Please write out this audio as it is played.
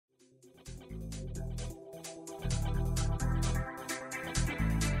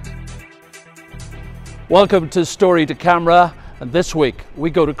Welcome to Story to Camera, and this week we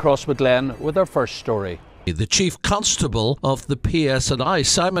go to Crossmaglen with our first story. The Chief Constable of the PSNI,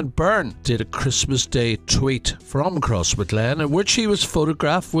 Simon Byrne, did a Christmas Day tweet from Crossmaglen in which he was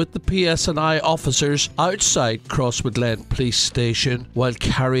photographed with the PSNI officers outside Crossmaglen Police Station while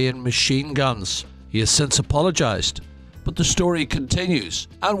carrying machine guns. He has since apologised, but the story continues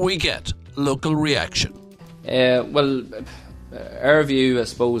and we get local reaction. Our view, I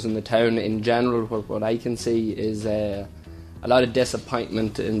suppose, in the town in general, what I can see is a lot of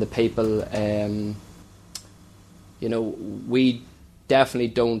disappointment in the people. We definitely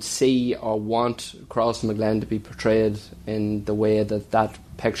don't see or want Crossmaglen to be portrayed in the way that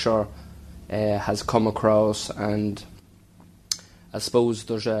picture has come across, and I suppose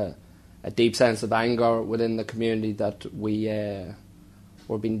there's a deep sense of anger within the community that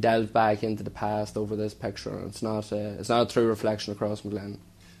we're being delved back into the past over this picture. It's not a true reflection of Crossmaglen.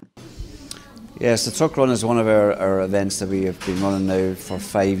 Yes, the truck run is one of our events that we have been running now for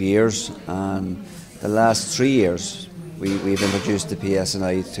 5 years, and the last 3 years we've introduced the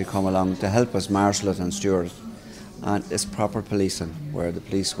PSNI to come along to help us marshal it and steward it. And it's proper policing, where the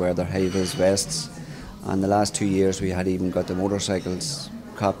police wear their high-vis vests, and the last 2 years we had even got the motorcycles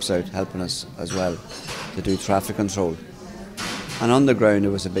cops out helping us as well to do traffic control. And on the ground it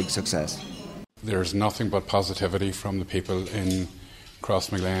was a big success. There's nothing but positivity from the people in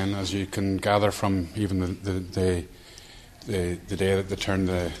Crossmaglen, as you can gather from even the day that they turned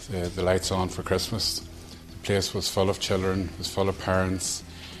the lights on for Christmas. The place was full of children, was full of parents.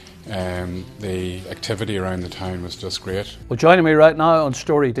 The activity around the town was just great. Well, joining me right now on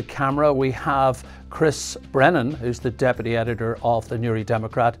Story to Camera, we have Chris Brennan, who's the Deputy Editor of the Newry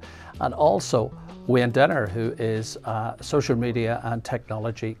Democrat, and also Wayne Denner, who is a social media and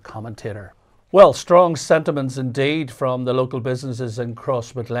technology commentator. Well, strong sentiments indeed from the local businesses in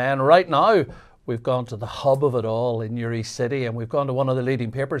Crossmaglen. Right now, we've gone to the hub of it all in Newry City, and we've gone to one of the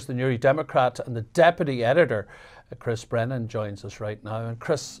leading papers, the Newry Democrat, and the Deputy Editor, Chris Brennan, joins us right now. And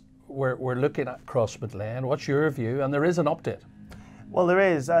Chris, we're looking at Crossmaglen. What's your view? And there is an update. Well, there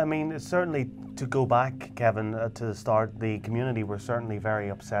is. I mean, certainly to go back, Kevin, to the start, the community were certainly very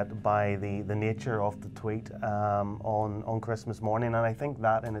upset by the nature of the tweet on Christmas morning, and I think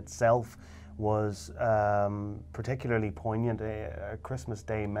that in itself was particularly poignant, a Christmas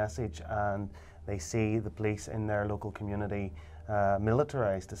Day message, and they see the police in their local community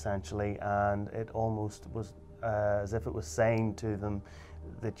militarised essentially, and it almost was as if it was saying to them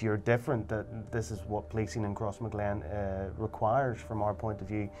that you're different, that this is what policing in Crossmaglen requires from our point of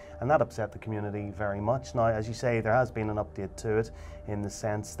view, and that upset the community very much. Now, as you say, there has been an update to it in the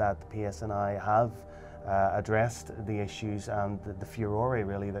sense that the PSNI have addressed the issues and the furore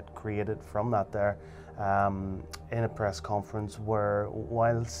really that created from that there in a press conference, where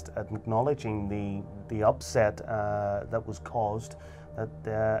whilst acknowledging the upset that was caused,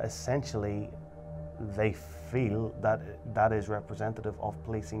 that essentially they feel that is representative of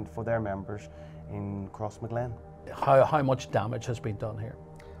policing for their members in Crossmaglen. How much damage has been done here?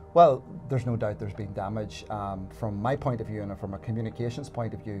 Well, there's no doubt there's been damage. From my point of view and from a communications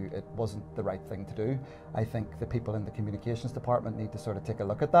point of view, it wasn't the right thing to do. I think the people in the communications department need to sort of take a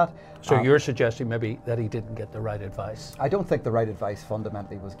look at that. So you're suggesting maybe that he didn't get the right advice? I don't think the right advice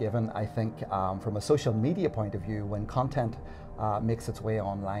fundamentally was given. I think from a social media point of view, when content makes its way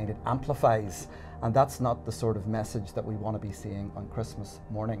online, it amplifies, and that's not the sort of message that we want to be seeing on Christmas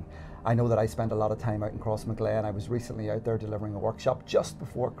morning. I know that I spent a lot of time out in Crossmaglen. I was recently out there delivering a workshop just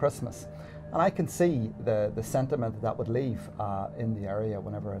before Christmas, and I can see the sentiment that would leave in the area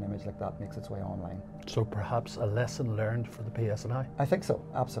whenever an image like that makes its way online. So perhaps a lesson learned for the PSNI? I think so,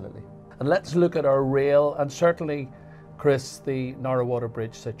 absolutely. And let's look at our rail, and certainly, Chris, the Narrow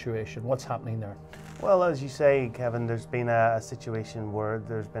Bridge situation. What's happening there? Well, as you say, Kevin, there's been a situation where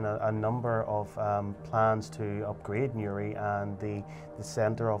there's been a number of plans to upgrade Newry and the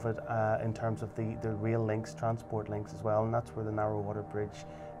centre of it in terms of the rail links, transport links as well, and that's where the Narrow Bridge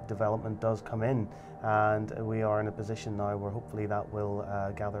development does come in, and we are in a position now where hopefully that will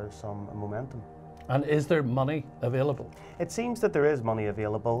gather some momentum. And is there money available? It seems that there is money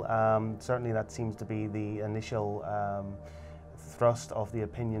available. Certainly that seems to be the initial thrust of the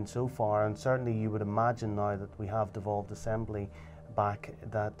opinion so far, and certainly you would imagine now that we have devolved assembly back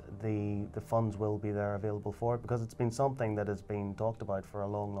that the funds will be there available for it, because it's been something that has been talked about for a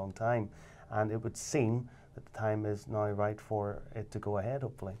long time, and it would seem that the time is now right for it to go ahead,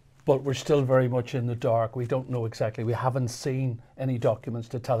 hopefully. But we're still very much in the dark. We don't know exactly. We haven't seen any documents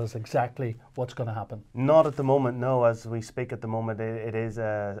to tell us exactly what's going to happen. Not at the moment, no. As we speak at the moment, it is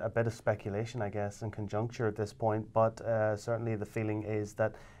a bit of speculation, I guess, and conjecture at this point. But certainly the feeling is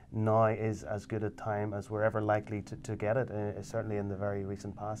that now is as good a time as we're ever likely to get it, certainly in the very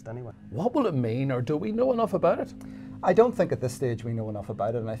recent past anyway. What will it mean, or do we know enough about it? I don't think at this stage we know enough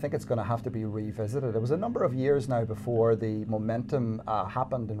about it, and I think it's going to have to be revisited. It was a number of years now before the momentum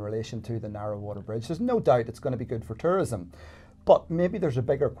happened in relation to the narrow water bridge. There's no doubt it's going to be good for tourism, but maybe there's a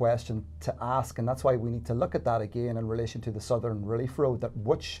bigger question to ask, and that's why we need to look at that again in relation to the Southern Relief Road, that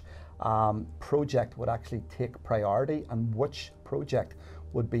which project would actually take priority and which project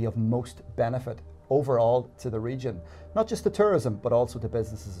would be of most benefit overall to the region, not just to tourism but also to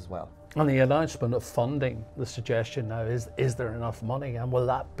businesses as well. And the announcement of funding, the suggestion now is there enough money, and will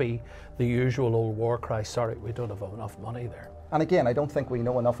that be the usual old war cry, sorry, we don't have enough money there? And again, I don't think we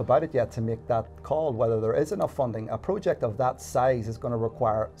know enough about it yet to make that call, whether there is enough funding. A project of that size is going to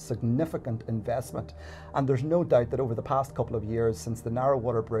require significant investment. And there's no doubt that over the past couple of years, since the narrow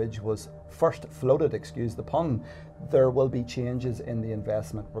water bridge was first floated, excuse the pun, there will be changes in the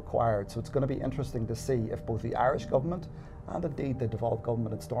investment required. So it's going to be interesting to see if both the Irish government and indeed the devolved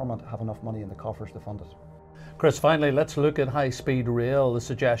government in Stormont have enough money in the coffers to fund it. Chris, finally, let's look at high-speed rail. The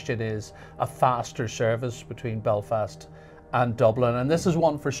suggestion is a faster service between Belfast and Dublin, and this is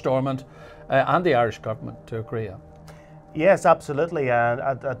one for Stormont and the Irish government to agree on. Yes, absolutely. And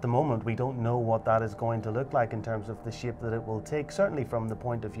at the moment, we don't know what that is going to look like in terms of the shape that it will take. Certainly from the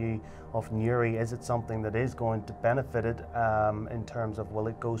point of view of Newry, is it something that is going to benefit it in terms of, will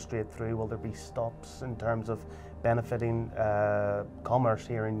it go straight through? Will there be stops in terms of benefiting commerce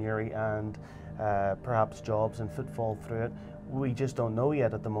here in Newry and perhaps jobs and footfall through it? We just don't know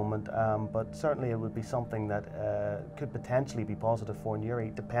yet at the moment, but certainly it would be something that could potentially be positive for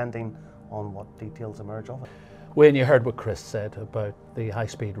Newry, depending on what details emerge of it. Wayne, you heard what Chris said about the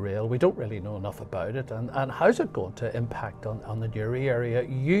high-speed rail. We don't really know enough about it, and how's it going to impact on the Newry area?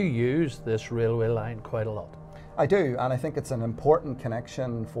 You use this railway line quite a lot. I do, and I think it's an important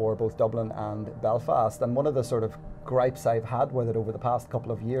connection for both Dublin and Belfast. And one of the sort of gripes I've had with it over the past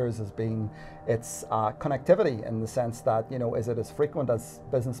couple of years has been its connectivity, in the sense that, you know, is it as frequent as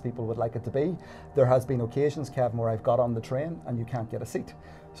business people would like it to be? There has been occasions, Kevin, where I've got on the train and you can't get a seat.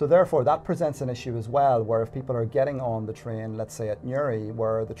 So therefore that presents an issue as well, where if people are getting on the train, let's say at Newry,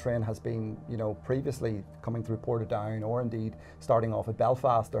 where the train has been, you know, previously coming through Portadown, or indeed starting off at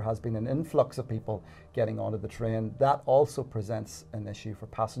Belfast, there has been an influx of people getting onto the train. That also presents an issue for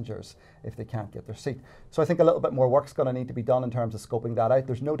passengers if they can't get their seat. So I think a little bit more work's going to need to be done in terms of scoping that out.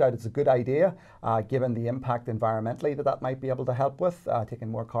 There's no doubt it's a good idea, given the impact environmentally that might be able to help with, taking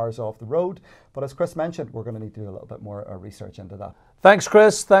more cars off the road. But as Chris mentioned, we're going to need to do a little bit more research into that. Thanks,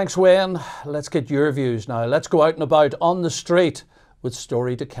 Chris. Thanks, Wayne. Let's get your views now. Let's go out and about on the street with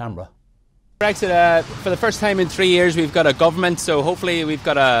Story to Camera. Brexit, for the first time in 3 years, we've got a government, so hopefully we've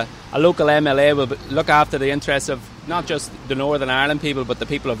got a local MLA will look after the interests of not just the Northern Ireland people, but the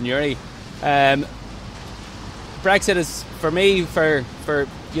people of Newry. Brexit is, for me, for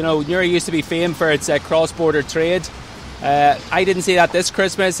you know, Newry used to be famed for its cross-border trade. I didn't see that this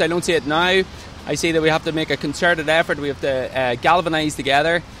Christmas. I don't see it now. I see that we have to make a concerted effort. We have to galvanise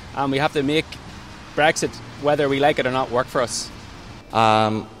together, and we have to make Brexit, whether we like it or not, work for us.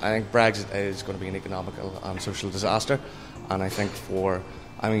 I think Brexit is going to be an economical and social disaster, and I think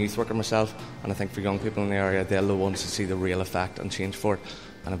I'm a youth worker myself, and I think for young people in the area, they're the ones to see the real effect and change for it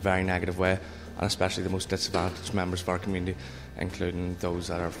in a very negative way, and especially the most disadvantaged members of our community, including those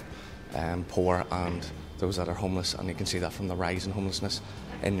that are poor and those that are homeless, and you can see that from the rise in homelessness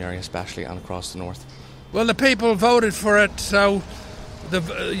in Newry especially and across the north. Well, the people voted for it, so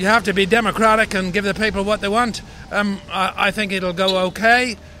you have to be democratic and give the people what they want. I think it'll go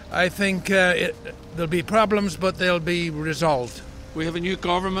okay. I think there'll be problems, but they'll be resolved. We have a new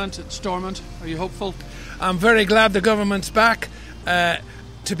government at Stormont. Are you hopeful? I'm very glad the government's back.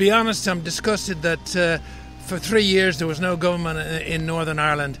 To be honest, I'm disgusted that for 3 years there was no government in Northern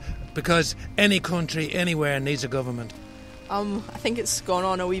Ireland, because any country, anywhere, needs a government. I think it's gone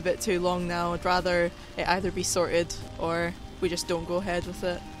on a wee bit too long now. I'd rather it either be sorted or we just don't go ahead with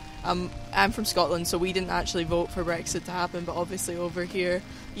it. I'm from Scotland, so we didn't actually vote for Brexit to happen, but obviously over here,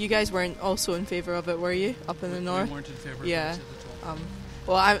 you guys weren't also in favour of it, were you, up in the north? We weren't in favour of yeah. Brexit at all.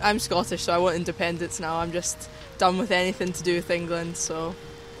 Well, I'm Scottish, so I want independence now. I'm just done with anything to do with England, so...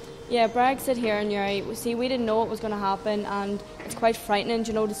 Yeah, Brexit here in Newry, we didn't know what was going to happen, and it's quite frightening,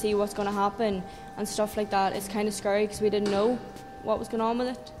 you know, to see what's going to happen and stuff like that. It's kind of scary because we didn't know what was going on with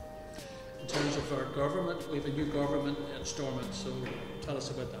it. In terms of our government, we have a new government in Stormont, so tell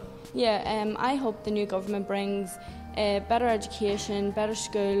us about that. Yeah, I hope the new government brings better education, better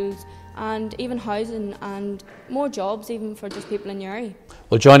schools, and even housing and more jobs even for just people in Newry.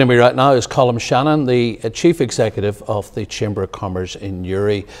 Well, joining me right now is Colm Shannon, the Chief Executive of the Chamber of Commerce in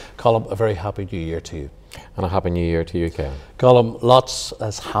Newry. Colm, a very happy New Year to you. And a happy New Year to you, Kevin. Colm, lots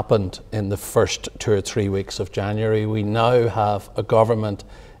has happened in the first 2 or 3 weeks of January. We now have a government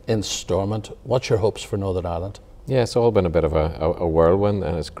in Stormont. What's your hopes for Northern Ireland? Yeah, it's all been a bit of a whirlwind,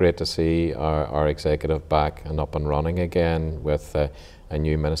 and it's great to see our executive back and up and running again with a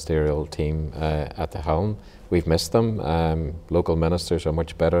new ministerial team at the helm. We've missed them. Local ministers are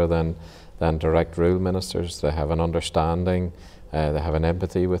much better than direct rule ministers. They have an understanding, they have an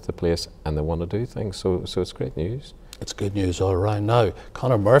empathy with the place, and they want to do things. So it's great news. It's good news all around. Now,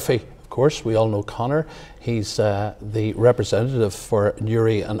 Conor Murphy, of course, we all know Conor. He's the representative for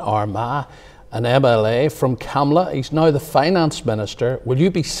Newry and Armagh, an MLA from Camla. He's now the finance minister. Will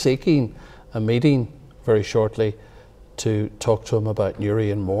you be seeking a meeting very shortly to talk to him about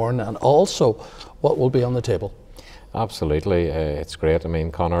Newry and Mourne, and also what will be on the table? Absolutely, it's great. I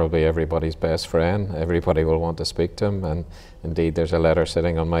mean, Conor will be everybody's best friend. Everybody will want to speak to him, and indeed there's a letter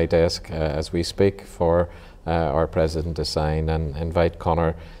sitting on my desk as we speak for our president to sign and invite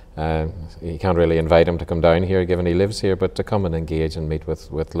Conor. You can't really invite him to come down here given he lives here, but to come and engage and meet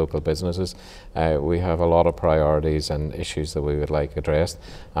with local businesses. We have a lot of priorities and issues that we would like addressed,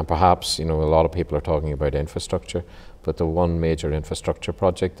 and perhaps, you know, a lot of people are talking about infrastructure, but the one major infrastructure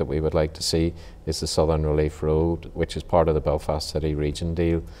project that we would like to see is the Southern Relief Road, which is part of the Belfast City Region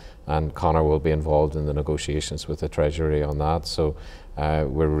deal, and Conor will be involved in the negotiations with the Treasury on that. So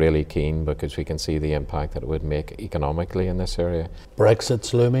we're really keen because we can see the impact that it would make economically in this area.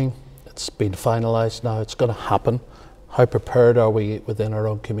 Brexit's looming. It's been finalised now. It's going to happen. How prepared are we within our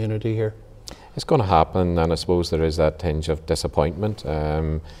own community here? It's going to happen, and I suppose there is that tinge of disappointment.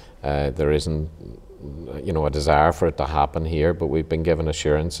 There isn't, you know, a desire for it to happen here, but we've been given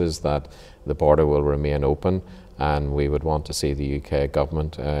assurances that the border will remain open, and we would want to see the UK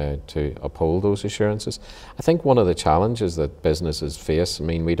government to uphold those assurances. I think one of the challenges that businesses face, I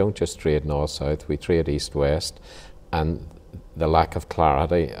mean, we don't just trade north-south, we trade east-west, and the lack of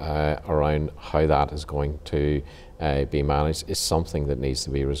clarity around how that is going to be managed is something that needs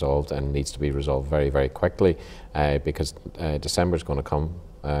to be resolved, and needs to be resolved very, very quickly, because December is going to come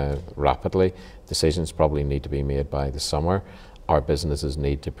rapidly. Decisions probably need to be made by the summer. Our businesses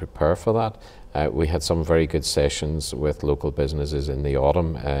need to prepare for that. We had some very good sessions with local businesses in the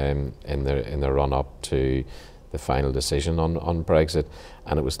autumn in the run-up to the final decision on Brexit,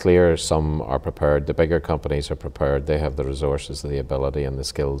 and it was clear some are prepared. The bigger companies are prepared. They have the resources, the ability and the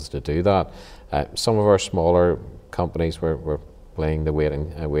skills to do that. Some of our smaller companies were playing the wait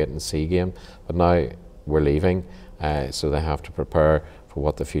and see game, but now we're leaving, so they have to prepare for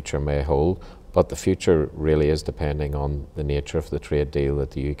what the future may hold. But the future really is depending on the nature of the trade deal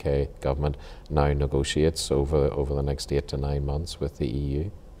that the UK government now negotiates over the next 8 to 9 months with the EU.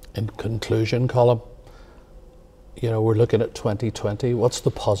 In conclusion, Colm, you know, we're looking at 2020. What's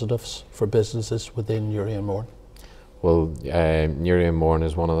the positives for businesses within Newry and Mourne? Well, Newry and Mourne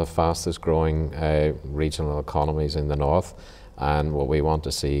is one of the fastest growing regional economies in the north, and what we want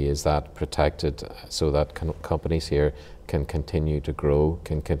to see is that protected so that companies here can continue to grow,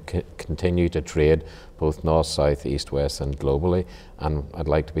 can continue to trade both north, south, east, west and globally. And I'd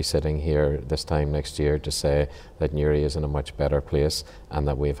like to be sitting here this time next year to say that Newry is in a much better place and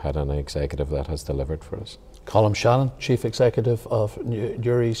that we've had an executive that has delivered for us. Colm Shannon, Chief Executive of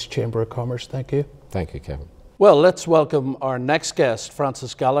Newry's Chamber of Commerce, thank you. Thank you, Kevin. Well, let's welcome our next guest,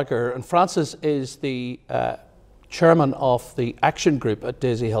 Francis Gallagher. And Francis is the chairman of the Action Group at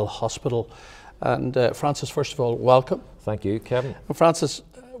Daisy Hill Hospital. And Francis, first of all, welcome. Thank you, Kevin. And Francis,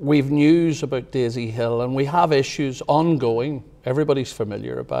 we've news about Daisy Hill and we have issues ongoing. Everybody's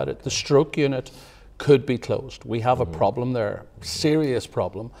familiar about it. The stroke unit could be closed. We have a problem there, serious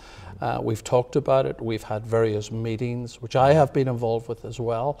problem. We've talked about it. We've had various meetings, which I have been involved with as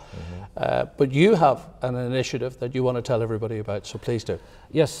well. But you have an initiative that you want to tell everybody about, so please do.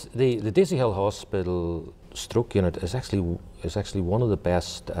 Yes, the Daisy Hill Hospital stroke unit is actually one of the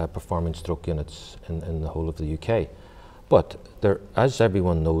best performing stroke units in the whole of the UK. But there, as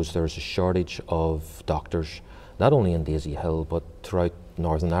everyone knows, there is a shortage of doctors, not only in Daisy Hill, but throughout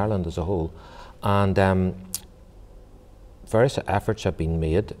Northern Ireland as a whole. And various efforts have been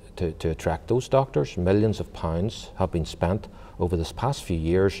made to attract those doctors. Millions of pounds have been spent over this past few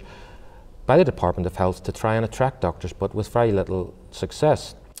years by the Department of Health to try and attract doctors, but with very little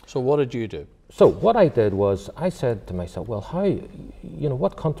success. So what did you do? So what I did was I said to myself, well, how, you know,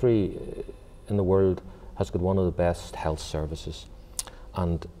 what country in the world has got one of the best health services,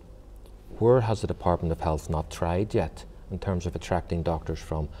 and where has the Department of Health not tried yet in terms of attracting doctors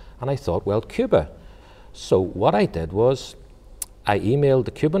from. And I thought, well, Cuba. So what I did was I emailed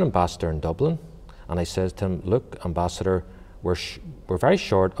the Cuban ambassador in Dublin, and I said to him, look, ambassador, we're very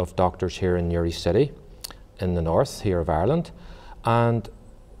short of doctors here in Newry City, in the north here of Ireland, and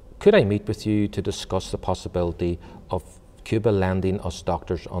could I meet with you to discuss the possibility of Cuba lending us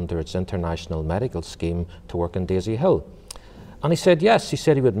doctors under its international medical scheme to work in Daisy Hill? And he said yes. He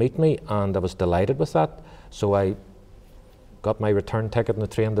said he would meet me, and I was delighted with that. So I got my return ticket on the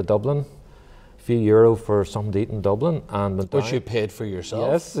train to Dublin, a few euro for something to eat in Dublin, and went down. Which you paid for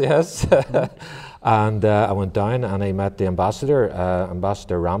yourself. Yes, yes. And I went down and I met the ambassador,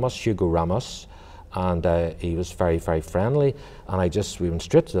 Ambassador Ramos, Hugo Ramos, and he was very, very friendly. And we went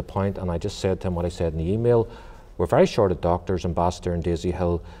straight to the point, and I just said to him what I said in the email. We're very short of doctors, Ambassador in Daisy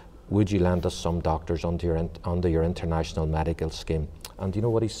Hill. Would you lend us some doctors under your international medical scheme? And do you know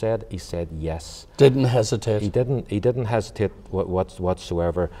what he said? He said yes. Didn't hesitate. He didn't hesitate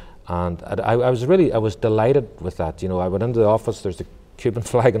whatsoever. And I was delighted with that. You know, I went into the office. There's the Cuban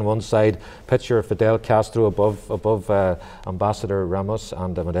flag on one side, picture of Fidel Castro above Ambassador Ramos,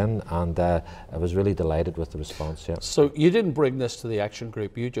 and I went in, and I was really delighted with the response. Yeah. So you didn't bring this to the action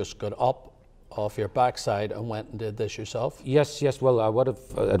group. You just got up off your backside and went and did this yourself? Yes. Well, I would have.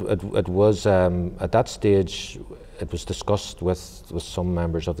 It was at that stage. It was discussed with some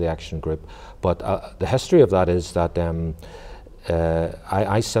members of the action group, but the history of that is that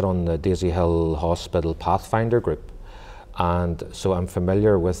I sit on the Daisy Hill Hospital Pathfinder group. And so I'm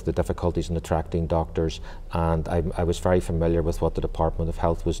familiar with the difficulties in attracting doctors, and I was very familiar with what the Department of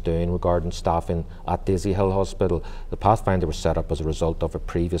Health was doing regarding staffing at Daisy Hill Hospital. The Pathfinder was set up as a result of a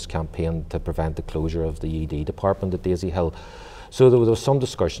previous campaign to prevent the closure of the ED department at Daisy Hill. So there was some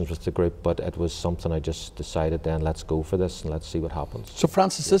discussions with the group, but it was something I just decided then, let's go for this and let's see what happens. So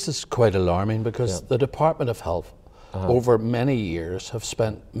Francis, this is quite alarming, because the Department of Health over many years have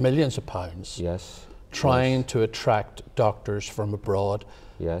spent millions of pounds trying to attract doctors from abroad,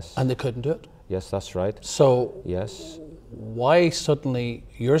 and they couldn't do it. Yes, that's right. So why suddenly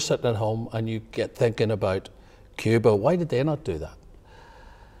you're sitting at home and you get thinking about Cuba? Why did they not do that?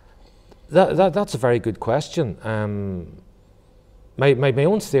 That's a very good question. My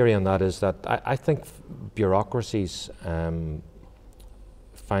own theory on that is that I think bureaucracies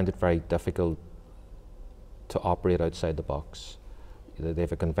find it very difficult to operate outside the box. They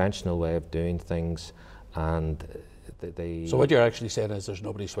have a conventional way of doing things, and they... So what you're actually saying is there's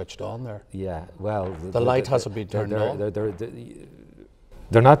nobody switched on there? Yeah, well... The light hasn't been turned on?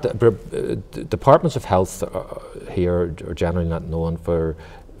 They're not... Departments of health here are generally not known for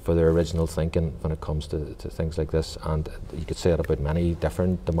their original thinking when it comes to things like this, and you could say it about many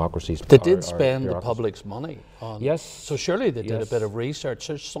different democracies. They did spend the public's money on... Yes. So surely they did a bit of research.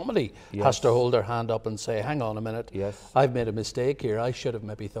 So somebody has to hold their hand up and say, hang on a minute, I've made a mistake here, I should have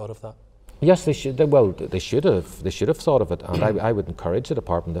maybe thought of that. Yes, they should. Well, they should have thought of it, and I would encourage the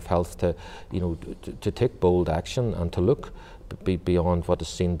Department of Health to, to take bold action and to look beyond what is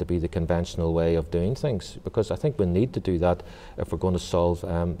seen to be the conventional way of doing things, because I think we need to do that if we're going to solve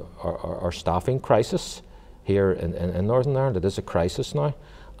our staffing crisis here in Northern Ireland. It is a crisis now,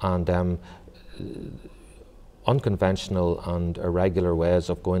 and unconventional and irregular ways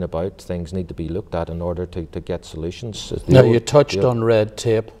of going about things need to be looked at in order to get solutions. Now, you touched on red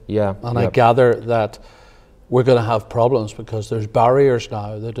tape, and I gather that we're going to have problems because there's barriers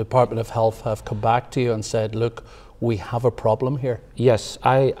now. The Department of Health have come back to you and said, look, we have a problem here. Yes,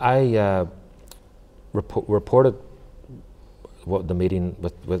 I reported the meeting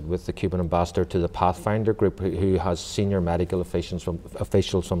with the Cuban ambassador to the Pathfinder group, who has senior medical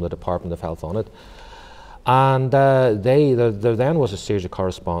officials from the Department of Health on it. And there then was a series of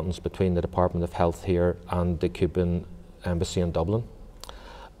correspondence between the Department of Health here and the Cuban embassy in Dublin.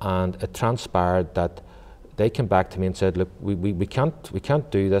 And it transpired that they came back to me and said, look, we can't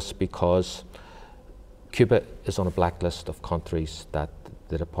do this because Cuba is on a blacklist of countries that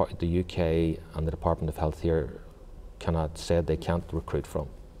the UK and the Department of Health here said they can't recruit from.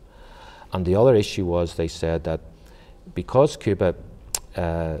 And the other issue was, they said that because Cuba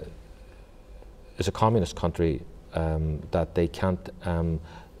is a communist country, that they can't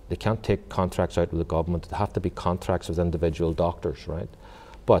take contracts out with the government. They have to be contracts with individual doctors, right?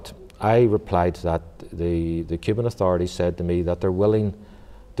 But I replied that the Cuban authorities said to me that they're willing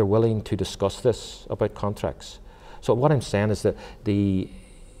to discuss this about contracts. So what I'm saying is that the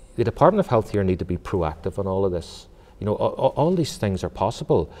Department of Health here need to be proactive on all of this. All these things are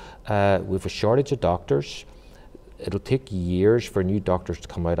possible. We have a shortage of doctors. It'll take years for new doctors to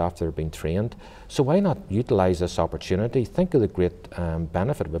come out after they've been trained. So why not utilise this opportunity? Think of the great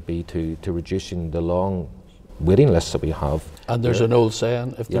benefit it would be to reducing the long waiting lists that we have. And there's an old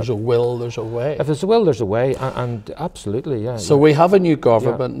saying, if there's a will, there's a way. If there's a will, there's a way, and absolutely, yeah. So we have a new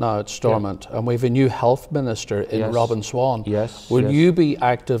government now at Stormont, and we have a new health minister in Robin Swan. Yes. Will you be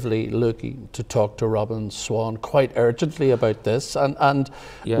actively looking to talk to Robin Swan quite urgently about this? And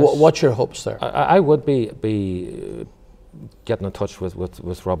what's your hopes there? I would be getting in touch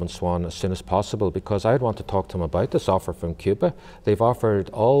with Robin Swan as soon as possible, because I'd want to talk to him about this offer from Cuba. They've offered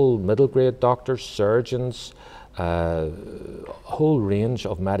all middle grade doctors, surgeons, a whole range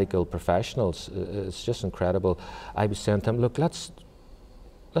of medical professionals. It's just incredible. I was saying to him, look, let's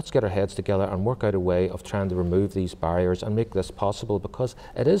get our heads together and work out a way of trying to remove these barriers and make this possible, because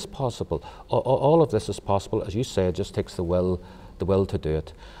it is possible. All of this is possible. As you say, it just takes the will to do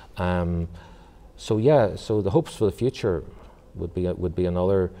it. So the hopes for the future would be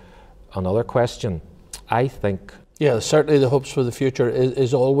another question. I think. Yeah, certainly the hopes for the future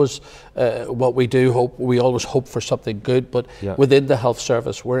is always what we do hope. We always hope for something good, but within the health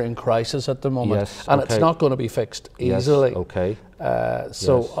service, we're in crisis at the moment, and it's not going to be fixed easily.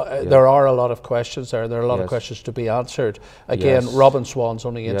 There are a lot of questions there. There are a lot of questions to be answered. Again, Robin Swan's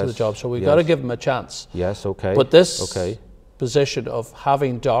only into the job, so we've got to give him a chance. But this position of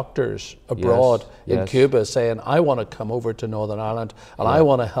having doctors abroad in Cuba saying, I want to come over to Northern Ireland and I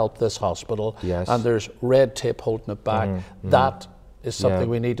want to help this hospital, and there's red tape holding it back, that is something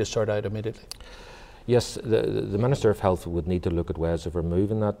we need to sort out immediately. Yes, the Minister of Health would need to look at ways of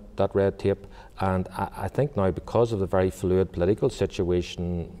removing that red tape, and I think now, because of the very fluid political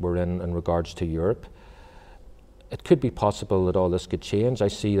situation we're in regards to Europe, it could be possible that all this could change. I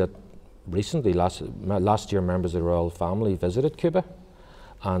see that recently, last year, members of the royal family visited Cuba,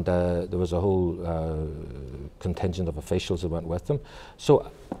 and there was a whole contingent of officials that went with them.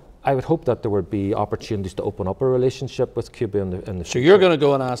 So I would hope that there would be opportunities to open up a relationship with Cuba in the future. So you're going to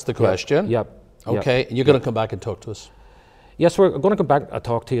go and ask the question? Yep. Okay, and you're going to come back and talk to us? Yes, we're going to come back and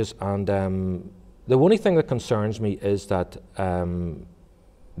talk to you, and the only thing that concerns me is that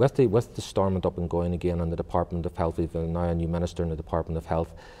with the Stormont up and going again in the Department of Health, we've now a new minister in the Department of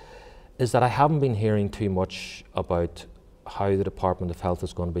Health, is that I haven't been hearing too much about how the Department of Health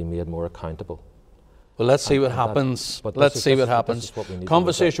is going to be made more accountable. Well, let's see what happens. Let's see what happens.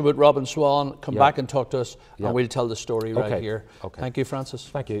 Conversation with Robin Swan. Come back and talk to us, and we'll tell the story right here. Thank you, Francis.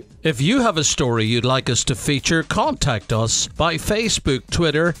 Thank you. If you have a story you'd like us to feature, contact us by Facebook,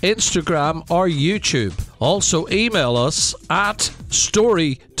 Twitter, Instagram or YouTube. Also email us at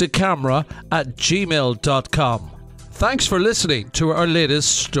storytocamera@gmail.com. Thanks for listening to our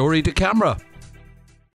latest Story to Camera.